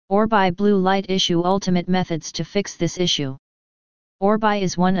Orbi blue light issue ultimate methods to fix this issue. Orbi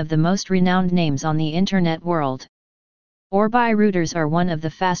is one of the most renowned names on the internet world. Orbi routers are one of the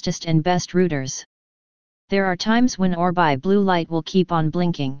fastest and best routers. There are times when Orbi blue light will keep on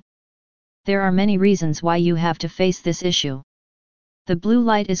blinking. There are many reasons why you have to face this issue. The blue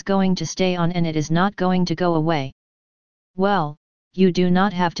light is going to stay on and it is not going to go away. Well, you do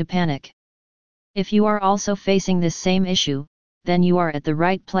not have to panic. If you are also facing this same issue, then you are at the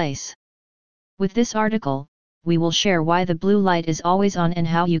right place. With this article, we will share why the blue light is always on and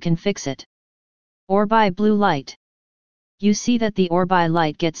how you can fix it. Orbi blue light. You see that the Orbi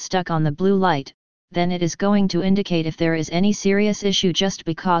light gets stuck on the blue light, then it is going to indicate if there is any serious issue just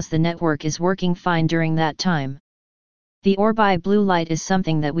because the network is working fine during that time. The Orbi blue light is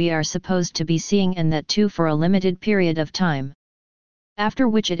something that we are supposed to be seeing, and that too for a limited period of time. After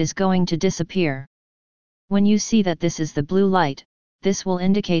which it is going to disappear. When you see that this is the blue light, this will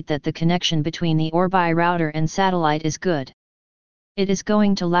indicate that the connection between the Orbi router and satellite is good. It is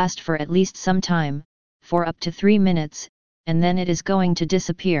going to last for at least some time, for up to 3 minutes, and then it is going to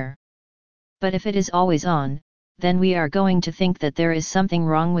disappear. But if it is always on, then we are going to think that there is something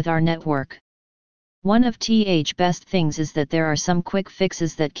wrong with our network. One of the best things is that there are some quick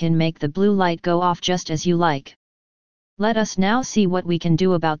fixes that can make the blue light go off just as you like. Let us now see what we can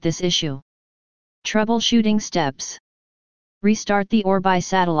do about this issue. Troubleshooting steps. Restart the Orbi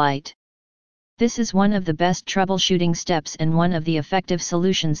satellite. This is one of the best troubleshooting steps and one of the effective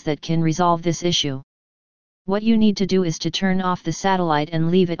solutions that can resolve this issue. What you need to do is to turn off the satellite and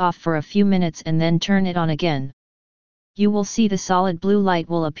leave it off for a few minutes and then turn it on again. You will see the solid blue light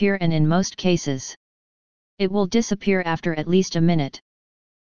will appear, and in most cases, it will disappear after at least a minute.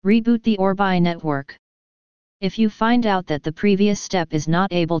 Reboot the Orbi network. If you find out that the previous step is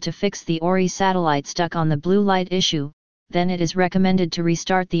not able to fix the Orbi satellite stuck on the blue light issue, then it is recommended to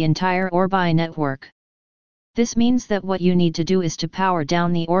restart the entire Orbi network. This means that what you need to do is to power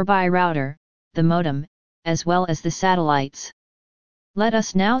down the Orbi router, the modem, as well as the satellites. Let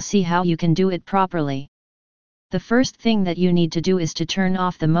us now see how you can do it properly. The first thing that you need to do is to turn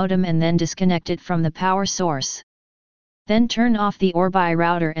off the modem and then disconnect it from the power source. Then turn off the Orbi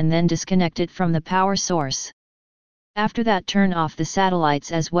router and then disconnect it from the power source. After that, turn off the satellites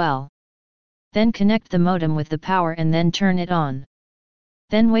as well. Then connect the modem with the power and then turn it on.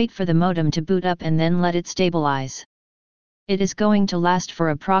 Then wait for the modem to boot up and then let it stabilize. It is going to last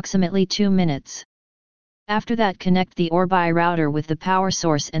for approximately 2 minutes. After that, connect the Orbi router with the power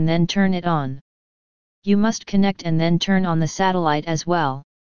source and then turn it on. You must connect and then turn on the satellite as well.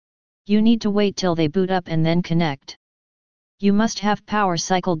 You need to wait till they boot up and then connect. You must have power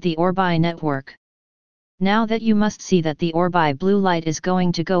cycled the Orbi network. Now that you must see that the Orbi blue light is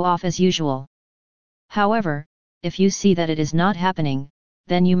going to go off as usual. However, if you see that it is not happening,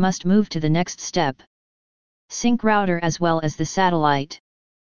 then you must move to the next step. Sync router as well as the satellite.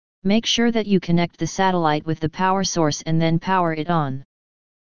 Make sure that you connect the satellite with the power source and then power it on.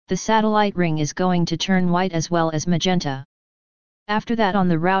 The satellite ring is going to turn white as well as magenta. After that, on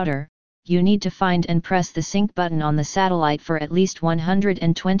the router, you need to find and press the sync button on the satellite for at least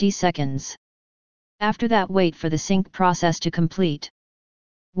 120 seconds. After that, wait for the sync process to complete.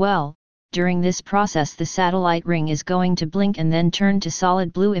 Well, during this process the satellite ring is going to blink and then turn to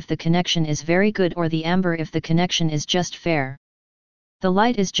solid blue if the connection is very good, or the amber if the connection is just fair. The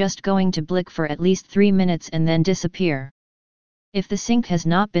light is just going to blink for at least 3 minutes and then disappear. If the sync has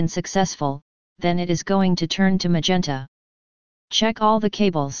not been successful, then it is going to turn to magenta. Check all the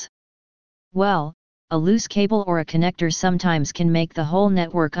cables. Well, a loose cable or a connector sometimes can make the whole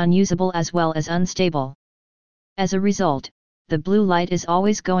network unusable as well as unstable. As a result, the blue light is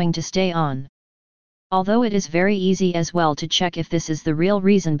always going to stay on. Although it is very easy as well to check if this is the real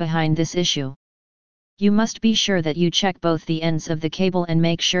reason behind this issue. You must be sure that you check both the ends of the cable and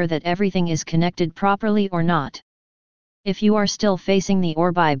make sure that everything is connected properly or not. If you are still facing the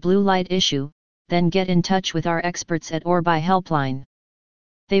Orbi blue light issue, then get in touch with our experts at Orbi Helpline.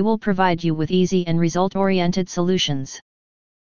 They will provide you with easy and result-oriented solutions.